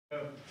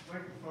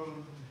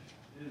microphone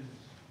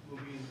will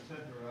be in the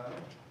center aisle.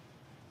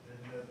 And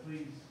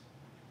please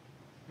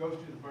go to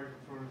the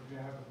microphone if you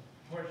have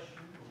a question,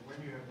 or when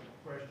you have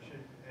a question,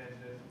 and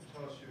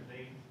tell us your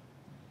name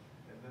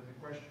and then the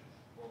question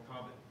or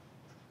comment.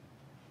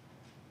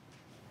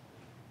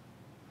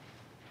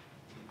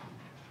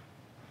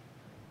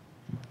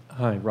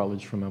 Hi,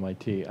 Rutledge from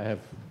MIT. I have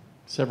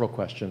several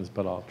questions,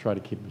 but I'll try to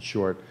keep them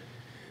short.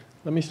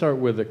 Let me start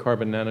with the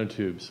carbon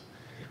nanotubes.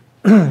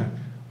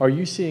 Are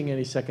you seeing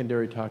any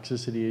secondary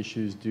toxicity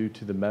issues due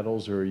to the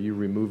metals, or are you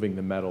removing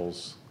the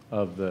metals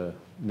of the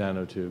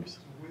nanotubes?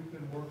 We've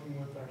been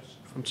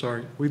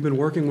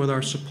working with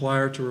our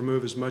supplier to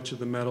remove as much of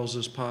the metals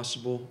as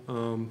possible,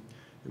 and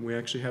we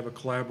actually have a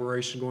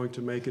collaboration going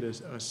to make it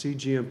a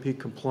CGMP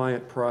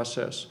compliant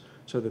process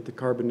so that the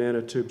carbon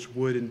nanotubes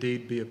would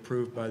indeed be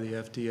approved by the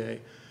FDA.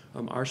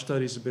 Our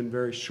studies have been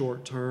very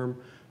short term,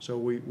 so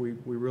we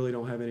really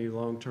don't have any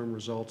long-term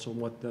results on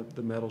what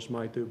the metals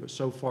might do, but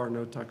so far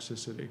no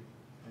toxicity.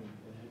 And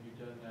have you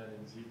done that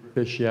in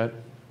zebrafish yet?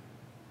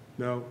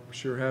 No,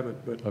 sure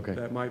haven't, but okay.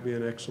 That might be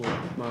an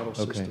excellent model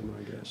system,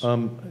 I guess.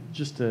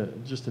 Just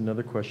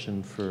another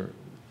question for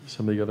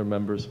some of the other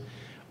members.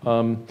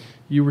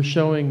 You were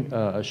showing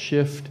a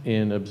shift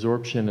in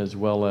absorption as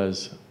well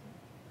as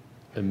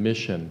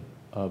emission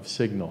of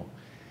signal.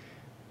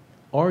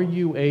 Are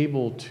you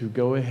able to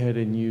go ahead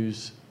and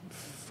use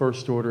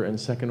first order and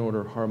second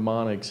order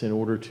harmonics in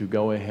order to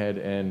go ahead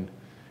and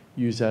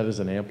use that as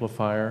an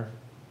amplifier,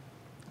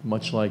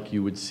 much like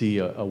you would see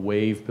a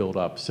wave build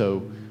up? So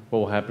what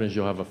will happen is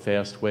you'll have a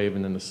fast wave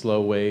and then a slow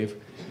wave,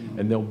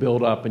 and they'll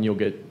build up and you'll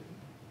get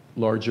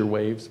larger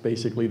waves,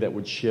 basically, that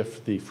would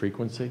shift the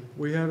frequency?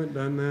 We haven't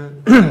done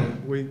that.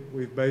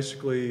 We've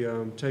basically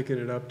taken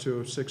it up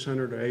to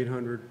 600 to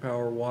 800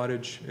 power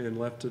wattage and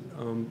left it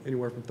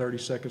anywhere from 30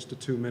 seconds to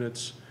 2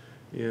 minutes,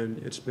 and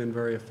it's been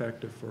very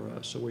effective for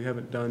us. So we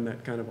haven't done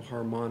that kind of a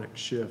harmonic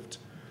shift.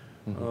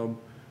 Mm-hmm.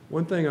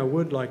 One thing I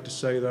would like to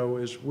say, though,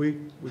 is we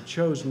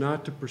chose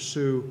not to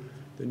pursue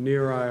the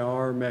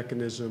near-IR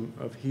mechanism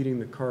of heating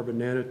the carbon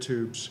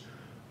nanotubes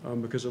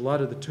because a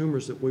lot of the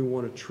tumors that we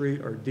want to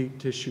treat are deep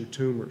tissue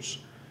tumors.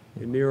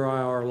 And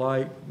near-IR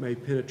light may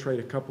penetrate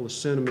a couple of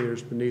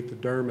centimeters beneath the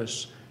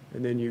dermis,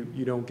 and then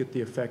you don't get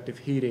the effective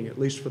heating, at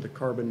least for the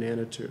carbon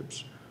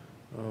nanotubes.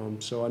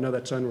 So I know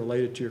that's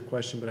unrelated to your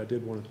question, but I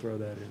did want to throw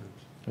that in.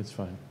 That's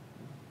fine.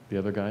 The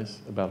other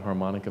guys, about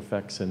harmonic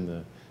effects and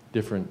the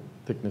different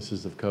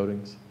thicknesses of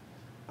coatings?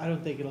 I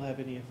don't think it'll have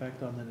any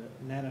effect on the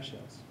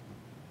nanoshells.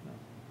 No.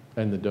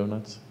 And the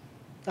donuts?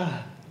 Don't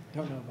know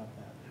about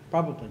that.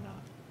 Probably not.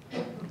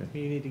 Okay.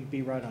 You need to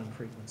be right on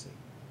frequency.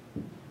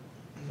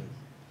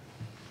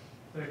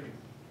 Thank you.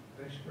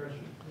 Next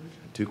question, please.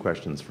 Two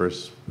questions.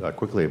 First,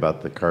 quickly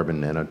about the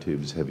carbon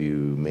nanotubes. Have you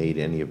made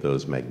any of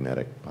those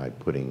magnetic by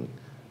putting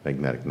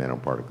magnetic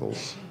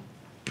nanoparticles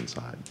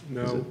inside?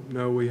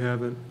 No, we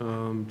haven't.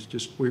 It's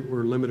just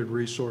we're limited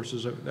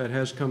resources. That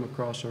has come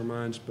across our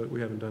minds, but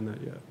we haven't done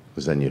that yet.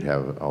 Because then you'd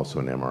have also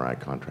an MRI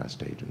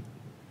contrast agent.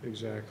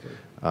 Exactly.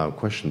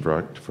 Question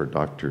for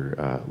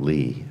Dr.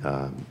 Lee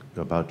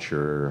about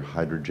your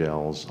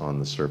hydrogels on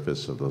the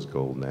surface of those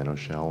gold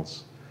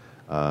nanoshells.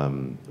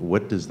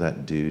 What does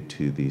that do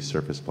to the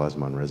surface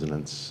plasmon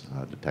resonance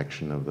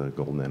detection of the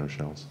gold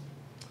nanoshells?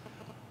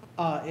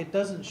 It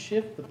doesn't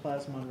shift the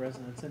plasmon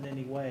resonance in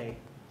any way.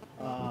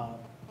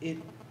 It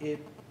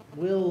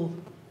will,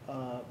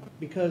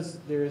 because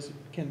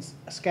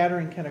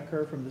scattering can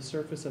occur from the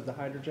surface of the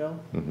hydrogel,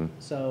 Mm-hmm.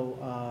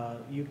 so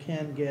you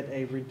can get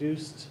a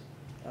reduced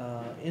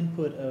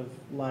input of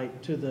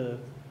light to the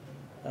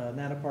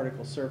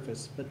nanoparticle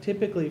surface. But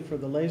typically for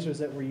the lasers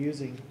that we're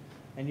using,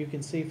 and you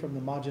can see from the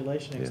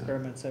modulation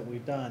experiments that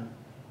we've done,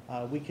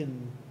 we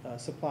can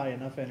supply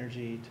enough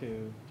energy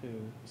to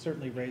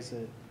certainly raise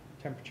the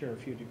temperature a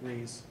few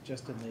degrees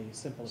just in the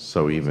simplest.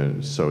 So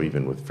even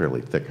with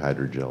fairly thick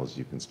hydrogels,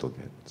 you can still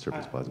get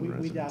surface plasmon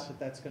resonance. We doubt that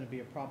that's going to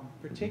be a problem,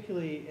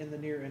 particularly in the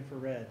near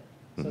infrared.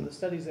 So the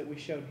studies that we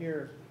showed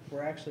here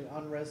were actually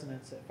on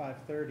resonance at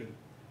 530,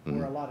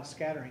 where a lot of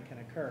scattering can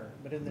occur.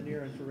 But in the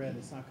near infrared,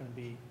 it's not going to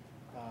be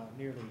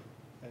nearly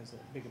as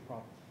big a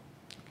problem.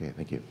 Okay,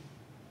 thank you.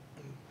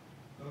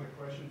 Another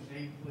question,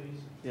 name, please.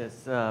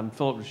 Yes,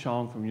 Philip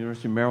DeShong from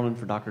University of Maryland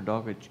for Dr.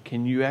 Doggett.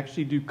 Can you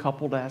actually do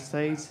coupled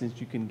assays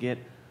since you can get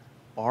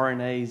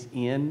RNAs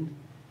in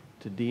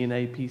to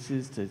DNA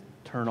pieces to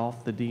turn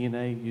off the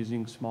DNA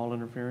using small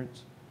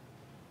interference?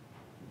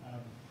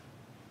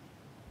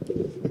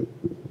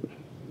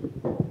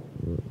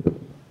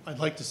 I'd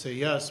like to say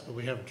yes, but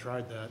we haven't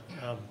tried that.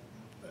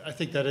 I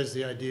think that is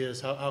the idea,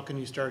 is how can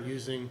you start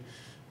using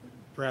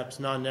perhaps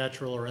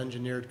non-natural or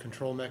engineered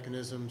control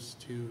mechanisms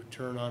to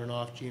turn on and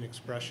off gene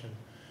expression.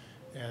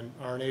 And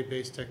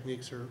RNA-based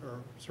techniques are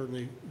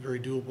certainly very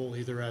doable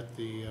either at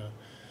the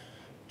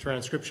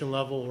transcription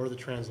level or the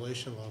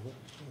translation level.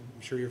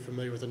 I'm sure you're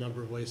familiar with a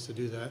number of ways to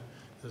do that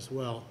as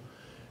well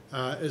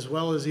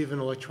as even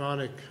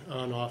electronic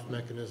on-off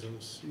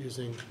mechanisms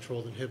using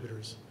controlled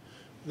inhibitors.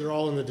 They're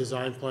all in the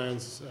design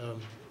plans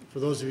for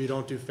those of you who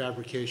don't do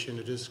fabrication,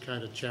 it is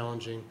kind of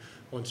challenging.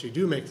 Once you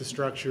do make the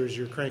structures,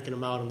 you're cranking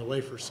them out on the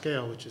wafer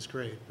scale, which is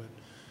great, but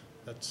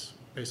that's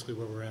basically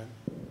where we're at.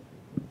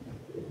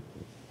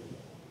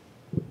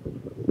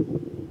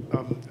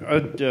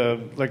 I'd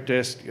like to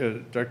ask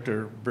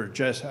Dr.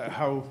 Burgess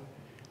how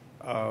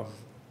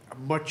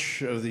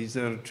much of these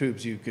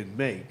nanotubes you can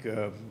make.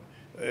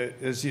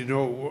 As you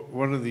know,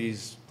 one of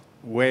these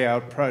way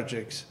out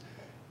projects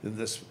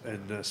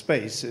in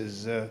space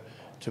is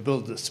to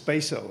build a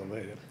space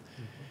elevator,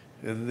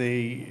 and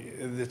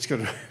it's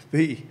going to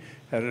be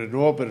at an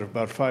orbit of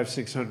about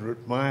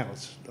 500-600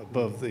 miles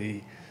above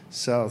the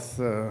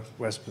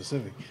southwest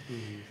Pacific.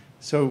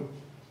 So,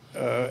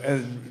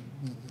 and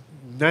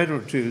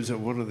nanotubes are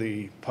one of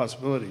the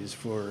possibilities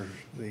for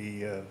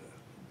the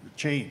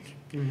change.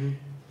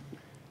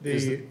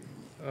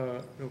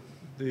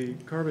 The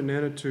carbon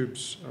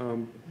nanotubes,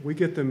 we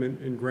get them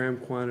in gram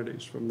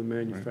quantities from the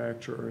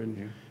manufacturer,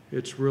 and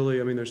it's really,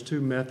 I mean, there's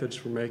two methods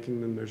for making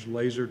them. There's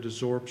laser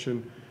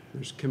desorption,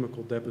 there's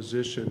chemical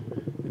deposition,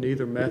 and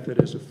either method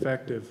is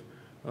effective.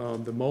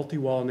 The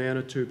multi-wall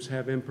nanotubes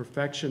have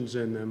imperfections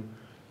in them,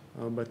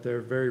 but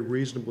they're very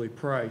reasonably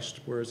priced,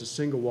 whereas the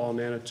single-wall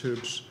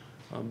nanotubes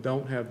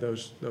don't have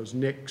those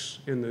nicks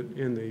in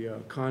the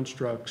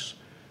constructs,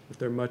 but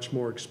they're much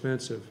more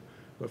expensive.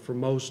 But for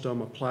most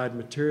applied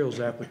materials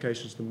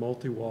applications, the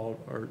multi-wall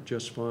are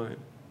just fine.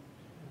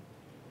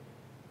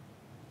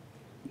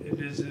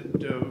 Is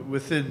it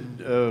within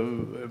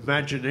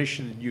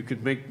imagination you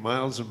could make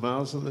miles and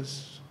miles of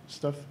this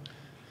stuff?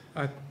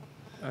 I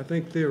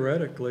think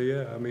theoretically,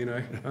 yeah. I mean,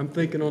 I'm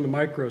thinking on the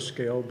micro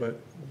scale,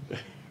 but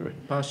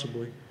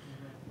possibly.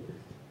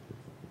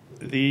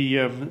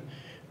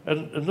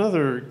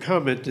 Another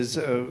comment is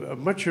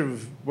much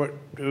of what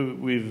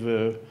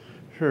we've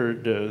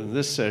heard in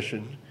this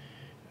session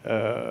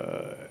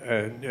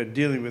and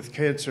dealing with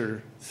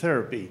cancer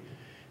therapy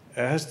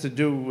has to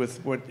do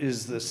with what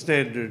is the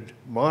standard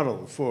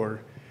model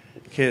for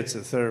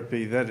cancer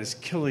therapy, that is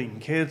killing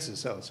cancer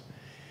cells.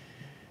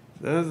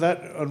 Now,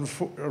 that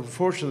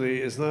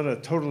unfortunately is not a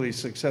totally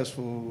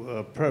successful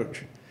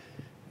approach,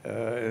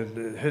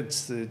 and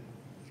hence the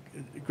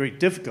great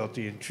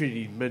difficulty in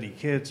treating many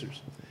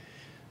cancers.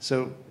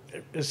 So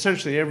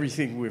essentially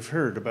everything we've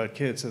heard about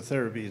cancer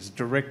therapy is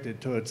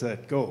directed towards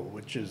that goal,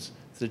 which is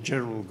the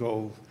general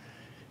goal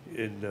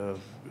in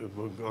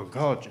among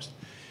oncologists.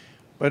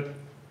 But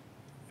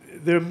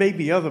there may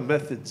be other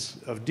methods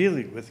of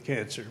dealing with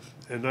cancer,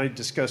 and I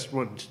discussed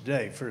one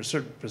today for a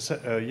certain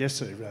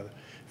yesterday rather,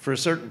 for a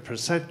certain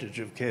percentage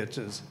of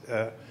cancers.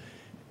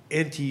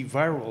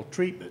 Antiviral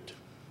treatment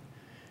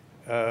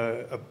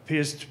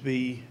appears to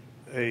be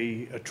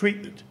a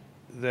treatment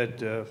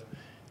that,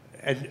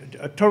 and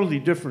a totally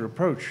different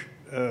approach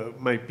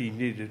might be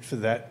needed for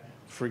that.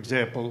 For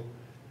example,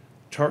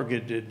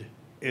 targeted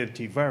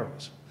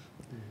antivirals.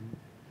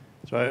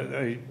 So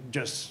I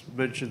just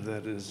mentioned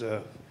that as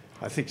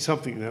I think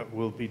something that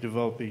will be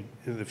developing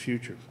in the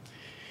future.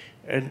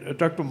 And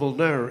Dr.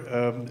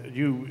 Molnar,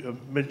 you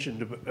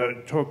mentioned,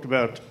 talked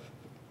about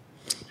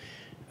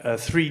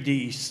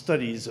 3D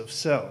studies of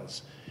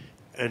cells.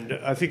 And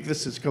I think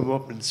this has come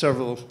up in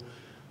several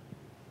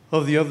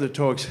of the other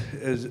talks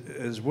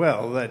as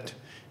well, that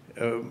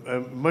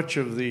much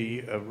of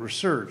the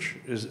research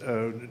is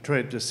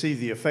trying to see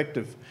the effect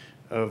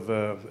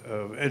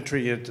of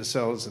entry into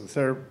cells and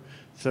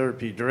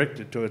therapy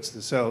directed towards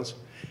the cells.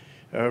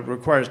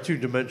 Requires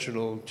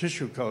two-dimensional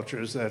tissue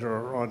cultures that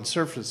are on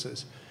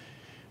surfaces.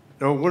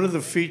 Now, one of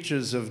the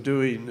features of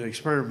doing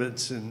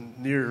experiments in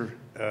near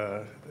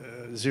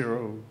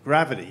zero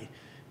gravity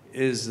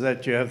is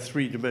that you have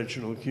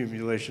three-dimensional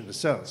accumulation of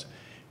cells.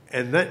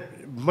 And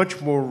that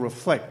much more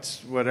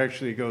reflects what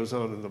actually goes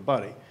on in the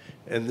body.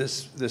 And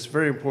this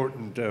very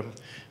important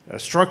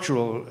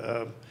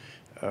structural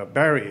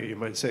barrier, you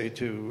might say,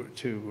 to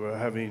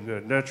having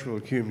a natural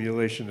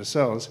accumulation of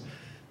cells,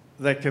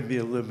 that can be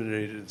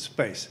eliminated in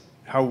space.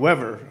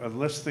 However,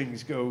 unless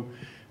things go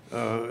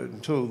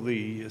until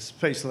the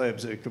space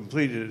labs are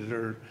completed,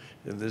 and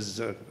there's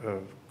a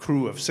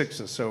crew of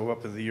 6 or so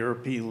up in the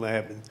European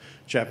lab and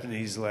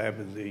Japanese lab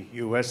and the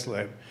US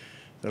lab,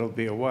 that'll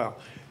be a while.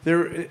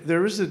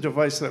 There is a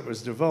device that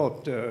was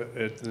developed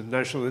at the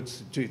National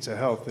Institutes of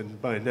Health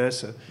and by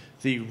NASA,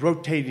 the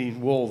rotating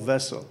wall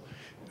vessel,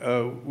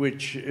 in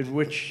which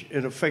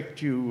in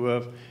effect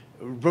you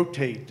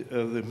rotate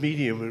the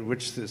medium in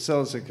which the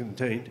cells are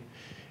contained,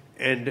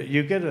 and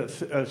you get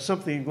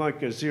something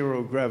like a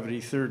zero gravity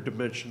third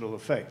dimensional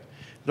effect.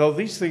 Now,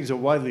 these things are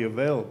widely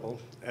available.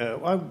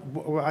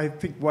 I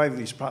think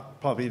widely is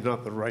probably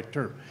not the right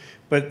term,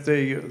 but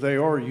they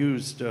are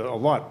used a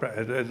lot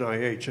at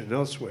NIH and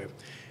elsewhere,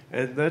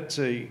 and that's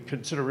a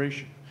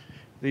consideration.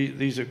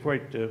 These are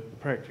quite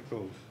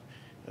practical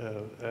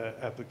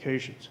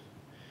applications.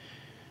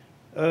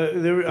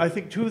 I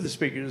think 2 of the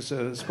speakers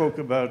spoke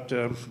about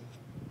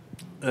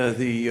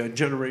the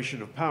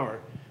generation of power,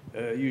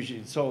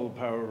 using solar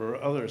power or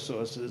other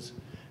sources.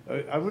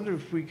 I wonder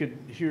if we could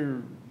hear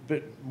a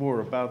bit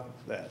more about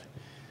that.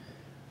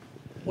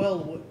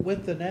 Well,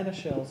 with the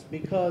nanoshells,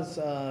 because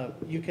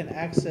you can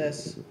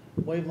access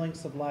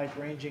wavelengths of light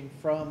ranging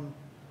from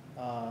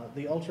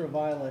the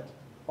ultraviolet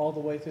all the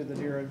way through the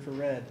near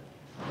infrared,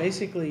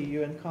 basically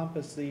you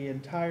encompass the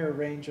entire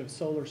range of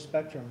solar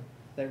spectrum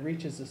that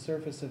reaches the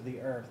surface of the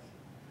Earth.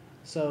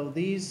 So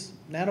these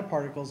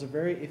nanoparticles are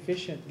very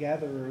efficient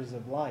gatherers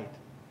of light,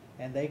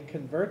 and they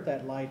convert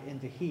that light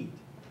into heat.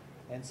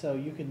 And so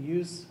you can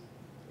use,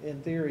 in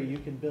theory, you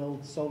can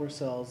build solar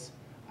cells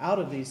out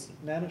of these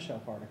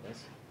nanoshell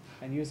particles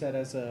and use that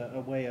as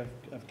a way of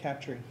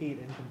capturing heat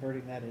and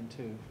converting that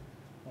into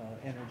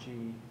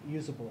energy,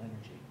 usable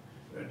energy.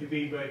 To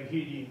be by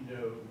heating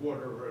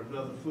water or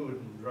another fluid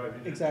and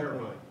driving a Exactly.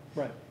 turbine.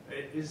 Right.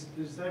 Is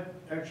that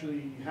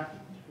actually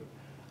happened?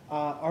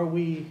 Are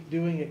we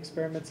doing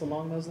experiments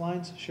along those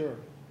lines? Sure.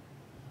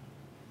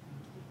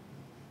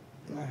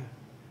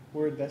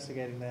 We're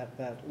investigating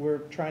that. We're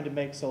trying to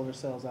make solar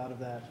cells out of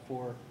that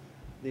for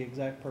the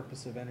exact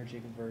purpose of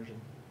energy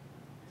conversion.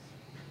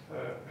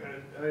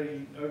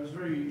 And I was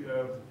very,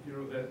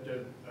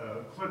 that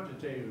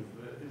quantitative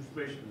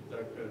information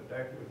that Dr.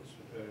 Dackowitz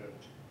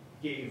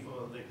gave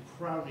on the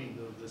crowding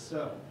of the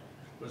cell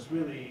was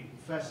really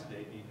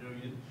fascinating.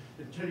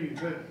 Until you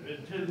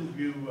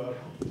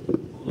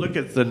look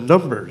at the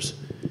numbers,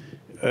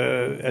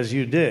 as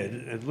you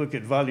did, and look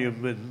at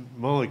volume and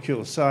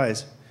molecule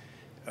size,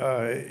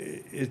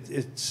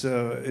 it's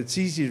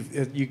easy.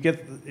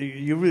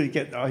 You really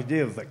get the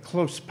idea of the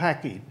close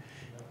packing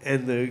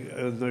and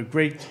the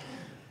great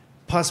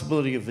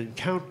possibility of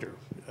encounter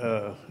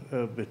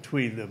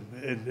between them,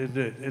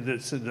 and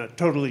it's in a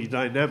totally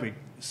dynamic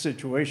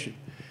situation.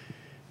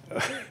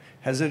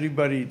 Has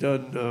anybody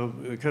done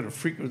kind of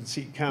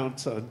frequency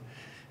counts on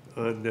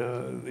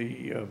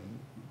the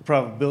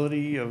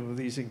probability of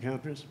these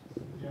encounters?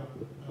 Yeah.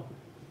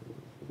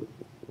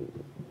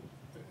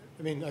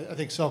 I mean, I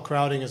think cell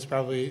crowding is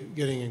probably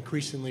getting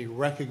increasingly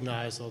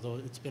recognized, although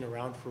it's been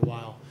around for a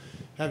while.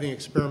 Having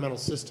experimental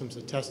systems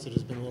that test it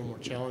has been a little more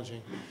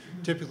challenging.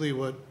 Typically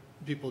what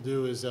people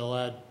do is they'll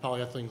add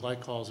polyethylene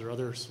glycols or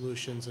other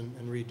solutions and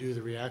redo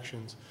the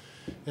reactions.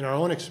 In our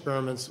own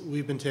experiments,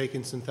 we've been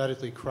taking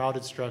synthetically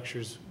crowded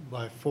structures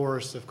by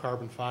forests of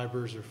carbon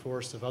fibers or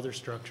forests of other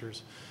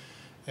structures.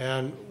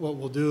 And what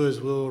we'll do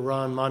is we'll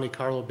run Monte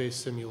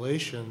Carlo-based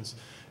simulations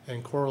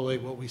and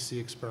correlate what we see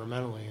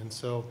experimentally. And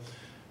so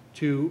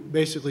to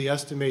basically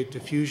estimate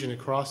diffusion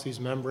across these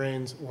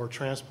membranes or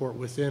transport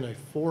within a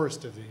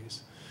forest of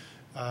these,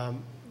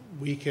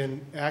 we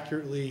can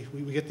accurately,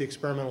 we get the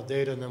experimental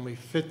data and then we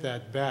fit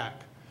that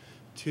back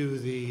to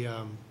the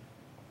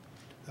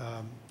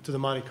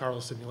Monte Carlo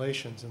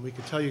simulations. And we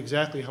can tell you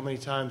exactly how many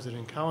times it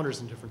encounters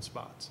in different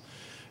spots.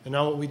 And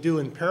now what we do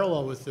in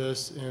parallel with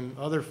this in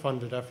other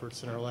funded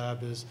efforts in our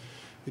lab is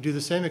we do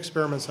the same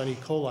experiments on E.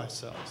 coli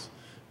cells.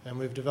 And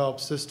we've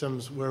developed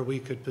systems where we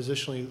could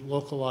positionally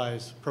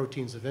localize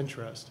proteins of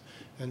interest.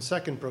 And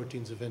second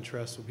proteins of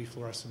interest would be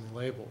fluorescently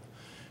labeled.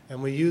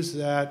 And we use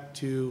that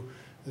to,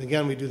 and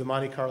again, we do the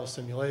Monte Carlo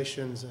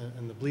simulations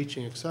and the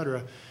bleaching, et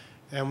cetera.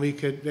 And we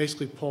could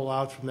basically pull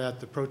out from that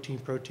the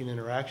protein-protein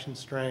interaction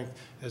strength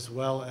as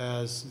well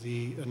as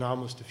the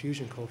anomalous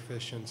diffusion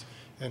coefficients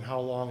and how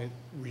long it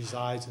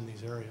resides in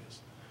these areas.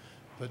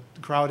 But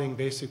crowding,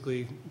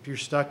 basically, if you're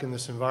stuck in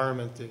this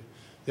environment,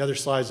 the other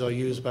slides I'll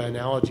use by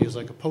analogy is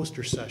like a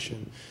poster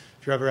session.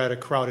 If you're ever at a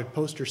crowded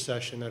poster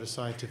session at a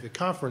scientific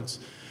conference,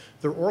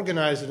 they're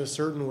organized in a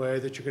certain way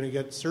that you're going to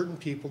get certain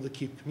people to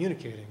keep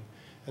communicating.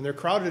 And they're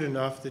crowded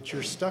enough that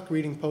you're stuck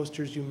reading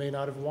posters you may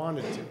not have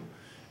wanted to.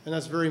 And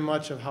that's very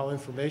much of how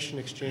information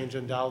exchange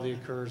undoubtedly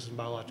occurs in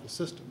biological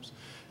systems.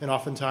 And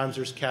oftentimes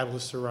there's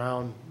catalysts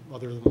around,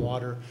 other than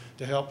water,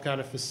 to help kind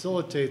of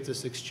facilitate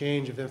this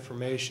exchange of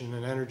information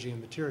and energy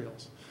and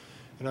materials.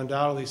 And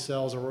undoubtedly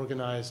cells are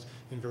organized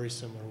in very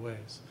similar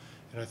ways.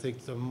 And I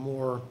think the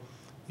more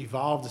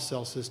evolved the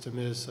cell system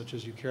is, such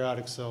as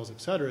eukaryotic cells, et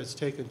cetera, it's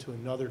taken to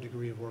another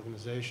degree of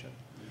organization.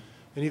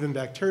 And even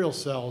bacterial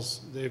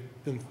cells, they've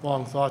been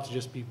long thought to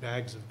just be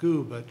bags of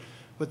goo, but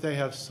they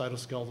have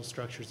cytoskeletal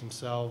structures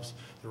themselves.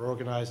 They're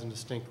organized in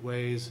distinct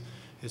ways.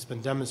 It's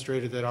been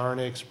demonstrated that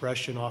RNA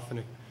expression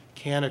often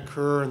can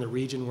occur in the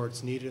region where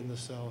it's needed in the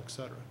cell, et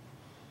cetera.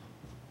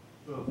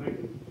 Well, thank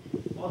you.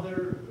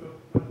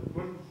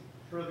 One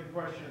further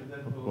question, and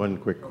then we'll... One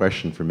quick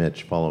question for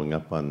Mitch, following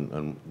up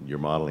on your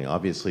modeling.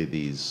 Obviously,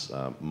 these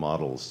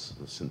models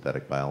of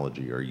synthetic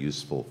biology are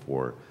useful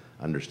for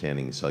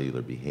understanding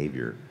cellular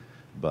behavior,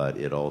 but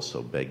it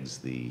also begs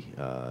the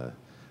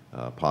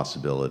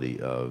possibility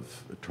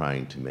of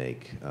trying to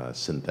make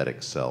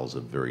synthetic cells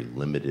of very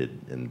limited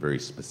and very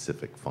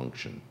specific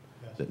function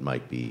that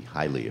might be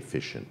highly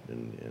efficient.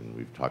 And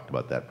we've talked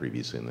about that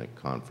previously in the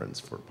conference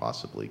for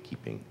possibly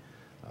keeping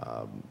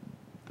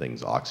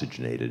things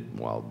oxygenated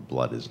while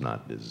blood is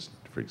not,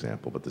 for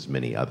example, but there's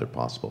many other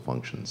possible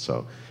functions.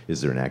 So is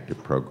there an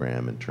active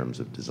program in terms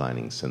of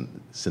designing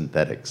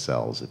synthetic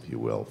cells, if you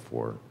will,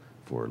 for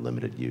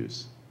limited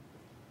use?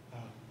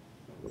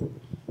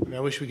 I mean, I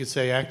wish we could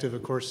say active.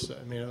 Of course,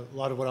 I mean, a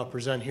lot of what I'll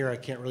present here I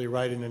can't really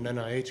write in an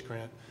NIH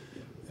grant.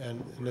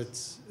 And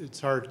it's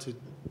hard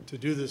to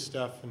do this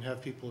stuff and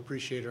have people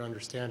appreciate or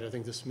understand it. I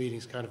think this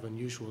meeting's kind of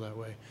unusual that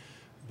way.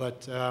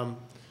 But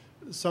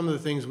some of the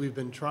things we've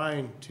been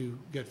trying to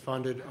get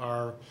funded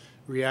are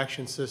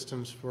reaction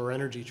systems for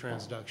energy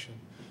transduction.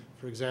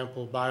 For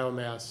example,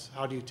 biomass.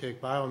 How do you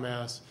take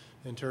biomass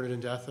and turn it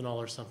into ethanol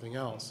or something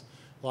else?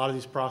 A lot of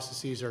these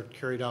processes are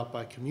carried out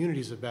by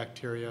communities of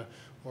bacteria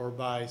or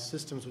by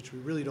systems which we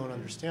really don't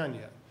understand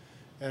yet.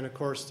 And of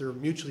course, they're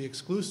mutually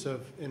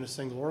exclusive in a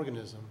single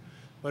organism.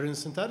 But in a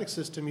synthetic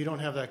system, you don't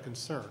have that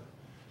concern.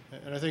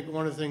 And I think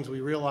one of the things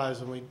we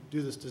realize when we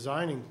do this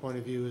designing point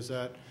of view is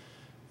that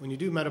when you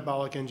do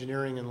metabolic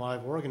engineering in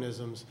live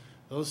organisms,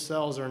 those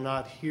cells are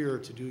not here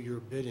to do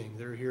your bidding.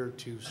 They're here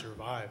to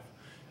survive.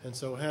 And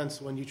so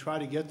hence, when you try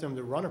to get them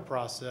to run a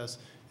process,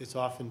 it's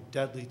often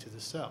deadly to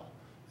the cell.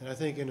 And I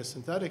think in a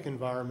synthetic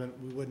environment,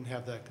 we wouldn't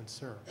have that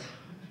concern.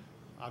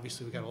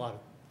 Obviously, we've got a lot of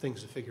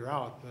things to figure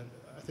out, but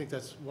I think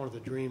that's one of the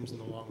dreams in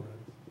the long run.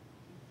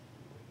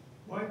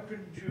 Why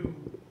couldn't you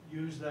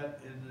use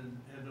that in an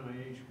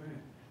NIH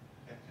grant?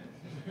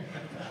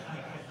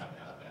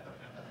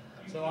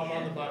 So I'm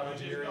on the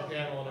bioengineering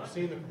panel, and I've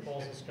seen the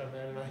proposals come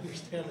in, and I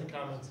understand the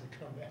comments that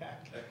come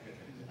back.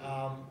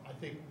 I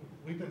think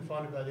we've been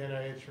funded by the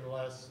NIH for the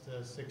last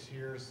 6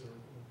 years, or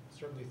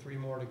certainly 3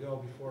 more to go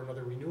before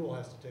another renewal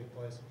has to take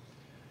place.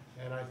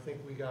 And I think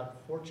we got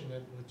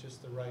fortunate with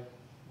just the right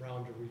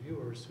round of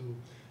reviewers who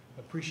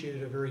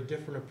appreciated a very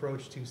different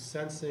approach to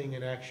sensing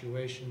and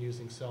actuation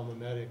using cell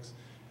mimetics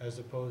as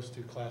opposed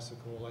to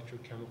classical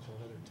electrochemical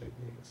and other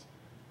techniques.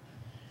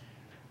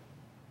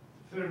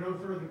 If there are no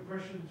further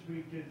questions,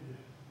 we could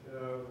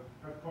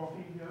have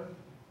coffee,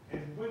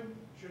 and when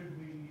should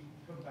we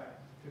come back?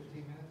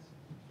 15 minutes?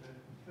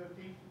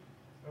 50?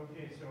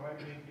 Okay, so I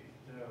make it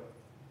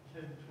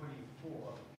 10:24.